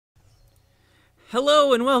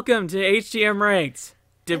Hello and welcome to HTM Ranked.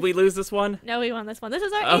 Did we lose this one? No, we won this one. This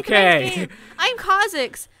is our 8th ranked game. I'm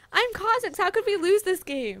Kha'zix. How could we lose this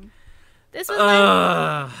game? This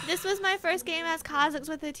was my first game as Kha'zix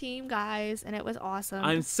with the team, guys, and it was awesome.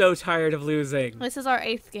 I'm so tired of losing. This is our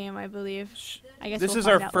 8th game, I believe. I guess this we'll is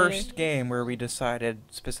find our out first later. game where we decided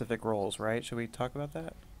specific roles, right? Should we talk about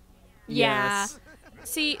that? Yeah. Yes.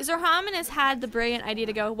 See, Zorhaman has had the brilliant idea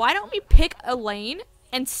to go, why don't we pick a lane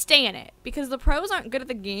and stay in it? Because the pros aren't good at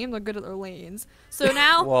the game, they're good at their lanes. So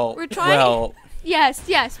now we're trying...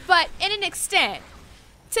 Yes, but in an extent.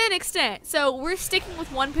 To an extent. So we're sticking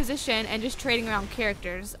with one position and just trading around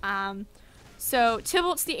characters. So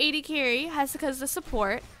Tybalt's the AD carry, has the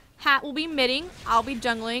support. Hat will be midding, I'll be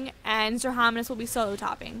jungling, and Zorhamanus will be solo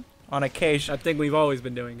topping. On occasion, I think we've always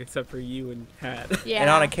been doing, except for you and Hat. Yeah. and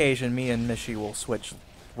on occasion, me and Mishi will switch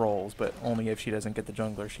roles, but only if she doesn't get the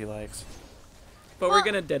jungler she likes. But Well- we're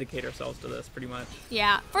gonna dedicate ourselves to this pretty much.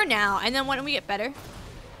 Yeah, for now. And then when we get better.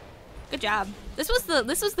 Good job. This was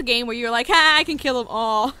the game where you were like, ha, I can kill them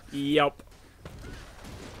all. Yup.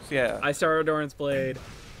 So yeah, I started Doran's Blade.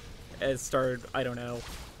 As started, I don't know,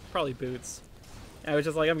 probably Boots. I was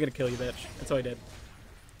just like, I'm gonna kill you, bitch. And so I did.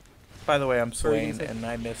 by the way, I'm What were you Swain, gonna say? and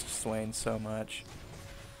I missed Swain so much.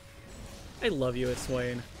 I love you as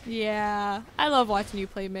Swain. Yeah, I love watching you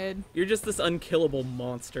play mid. You're just this unkillable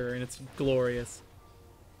monster, and it's glorious.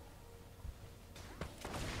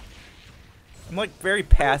 I'm like very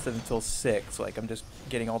passive until 6, like I'm just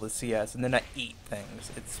getting all the CS, and then I eat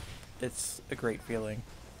things. It's a great feeling.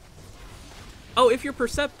 Oh, if you're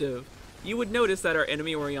perceptive, you would notice that our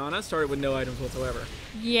enemy Orianna started with no items whatsoever.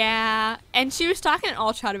 Yeah, and she was talking in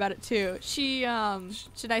all chat about it too. She,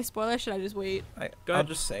 should I spoil it or should I just wait? Go I'll ahead.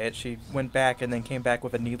 just say it. She went back and then came back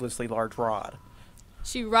with a needlessly large rod.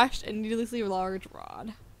 She rushed a needlessly large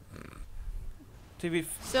rod. To be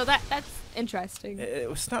So that's interesting. It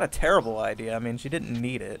was not a terrible idea. I mean, she didn't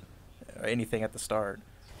need it or anything at the start.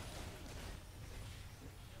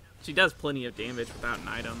 She does plenty of damage without an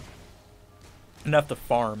item. Enough to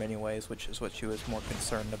farm anyways, which is what she was more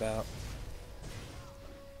concerned about.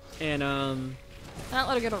 And, Why not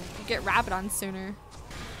let her get rapid on sooner?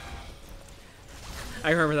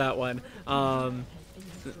 I remember that one.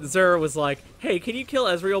 Zur was like, hey, can you kill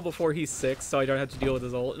Ezreal before he's 6 so I don't have to deal with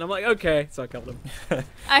his ult? And I'm like, okay. So I killed him.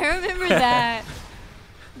 I remember that.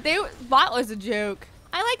 Bot was a joke.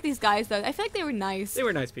 I like these guys though. I feel like they were nice. They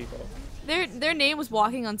were nice people. Their name was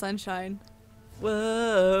Walking on Sunshine.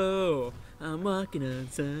 Whoa, I'm walking on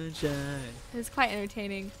sunshine. It was quite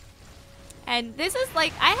entertaining. And this is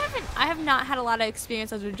like I have not had a lot of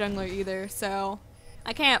experience as a jungler either, so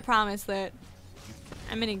I can't promise that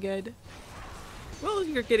I'm any good. Well,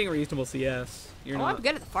 you're getting reasonable CS. You're Oh, not. I'm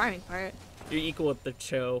good at the farming part. You're equal with the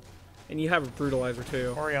Cho, and you have a brutalizer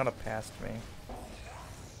too. Orianna passed me.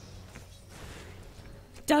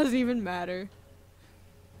 Doesn't even matter.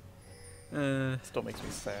 Still makes me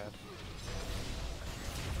sad.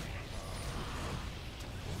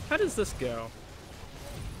 How does this go?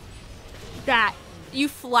 That you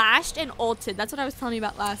flashed and ulted. That's what I was telling you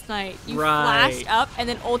about last night. You Right. flashed up and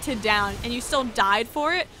then ulted down, and you still died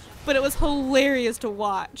for it, but it was hilarious to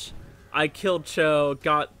watch. I killed Cho,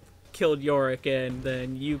 killed Yorick, and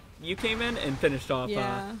then you came in and finished off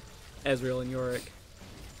Yeah. Ezreal and Yorick.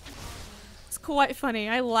 It's quite funny.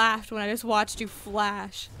 I laughed when I just watched you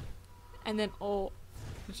flash and then ult.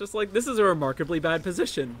 It's just like, this is a remarkably bad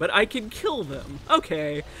position, but I can kill them.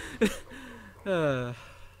 Okay. I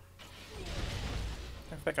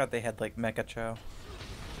forgot they had like Mecha Cho.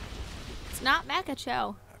 It's not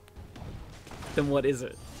Makacho. Then what is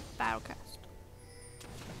it? Battlecast.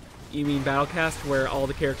 You mean Battlecast where all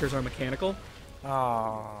the characters are mechanical?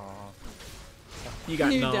 Aww. You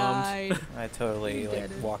got You nommed. died. I totally You like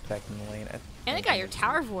did it. walked back in the lane. And I got your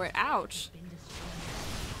tower for it. Ouch.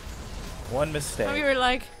 One mistake. And we were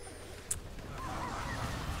like,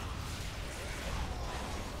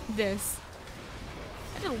 this.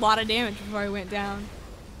 I did a lot of damage before I went down.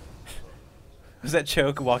 Was that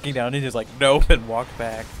Choke walking down and he's like, nope, and walked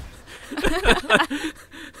back.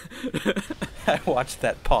 I watched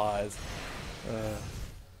that pause.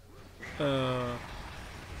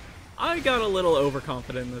 I got a little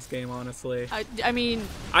overconfident in this game, honestly. I mean,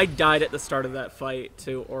 I died at the start of that fight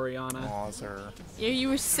to Orianna. Awesome. you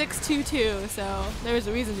were 6-2-2, so there was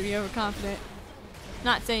a reason to be overconfident.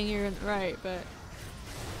 Not saying you're right, but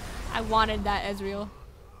I wanted that Ezreal.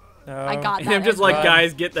 No. I got And that I'm just like, Ezreal.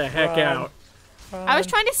 guys, get the heck Run. out. I was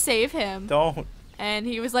trying to save him, Don't. and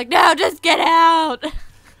he was like, no, just get out!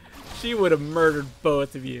 She would have murdered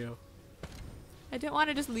both of you. I didn't want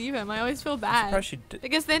to just leave him. I always feel bad. I'm surprised she did.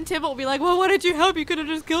 Because then Tibble will be like, well, why did you help? You could have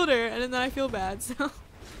just killed her. And then I feel bad, so...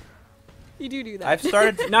 You do that. I've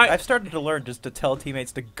started to learn just to tell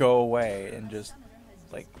teammates to go away and just,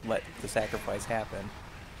 like, let the sacrifice happen.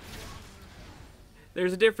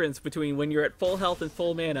 There's a difference between when you're at full health and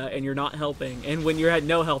full mana and you're not helping, and when you're at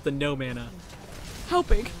no health and no mana.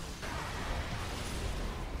 Helping.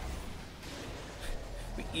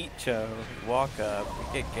 We eat Cho, we walk up,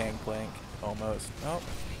 we get gangplank, almost. Oh,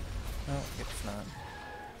 no, it's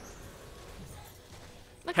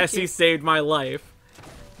not. Hessie saved my life.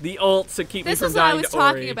 The ult to keep me from dying to Ori. This is what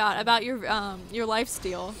I was talking about your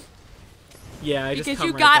lifesteal. Yeah, I just come because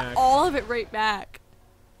you right got back. all of it right back.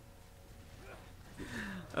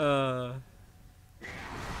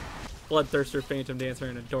 Bloodthirster, Phantom Dancer,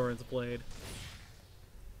 and Endurance Blade.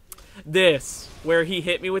 This, where he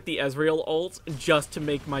hit me with the Ezreal ult just to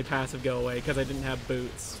make my passive go away because I didn't have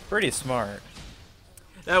boots. Pretty smart.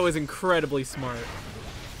 That was incredibly smart.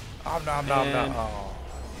 Oh.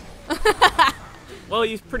 Well,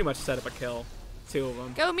 you pretty much set up a kill. 2 of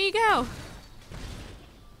them. Go, me, go!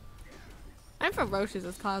 I'm ferocious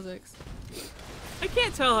as Kha'zix. I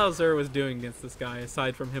can't tell how Xur was doing against this guy,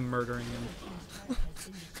 aside from him murdering him.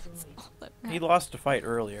 He lost a fight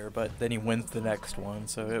earlier, but then he wins the next one,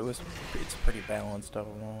 so it's pretty balanced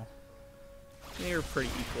overall. They were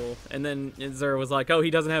pretty equal. And then Xur was like, oh,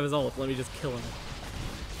 he doesn't have his ult, let me just kill him.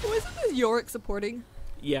 Wasn't this Yorick supporting?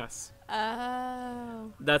 Yes.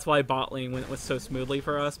 Oh. That's why bot lane went so smoothly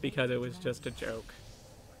for us, because it was just a joke.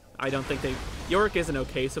 I don't think they... Yorick is an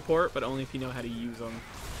okay support, but only if you know how to use them.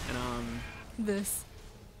 And, This.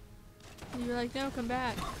 And you were like, no, come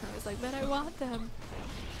back. I was like, but I want them.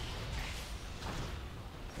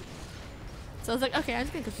 So I was like, okay, I'm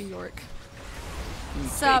just gonna go to Yorick.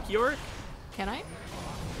 Sup? Yorick? Can I?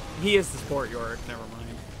 He is the support Yorick, never mind.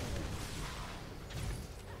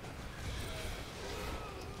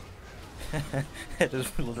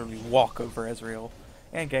 Just literally walk over Ezreal.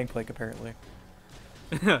 And Gangplank, apparently.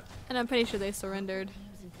 And I'm pretty sure they surrendered.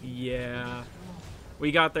 Yeah.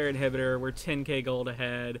 We got their inhibitor. We're 10k gold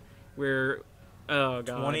ahead. We're... Oh,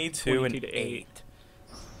 God. 22 and 8.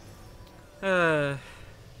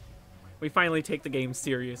 We finally take the game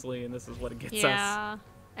seriously, and this is what it gets us. Yeah.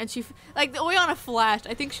 And she... Like, the Oyana flashed.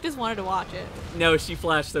 I think she just wanted to watch it. No, she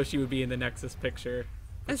flashed so she would be in the Nexus picture.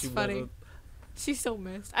 That's funny. She's so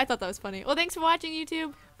missed. I thought that was funny. Well, thanks for watching,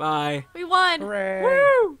 YouTube. Bye. We won. Hooray.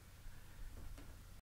 Woo!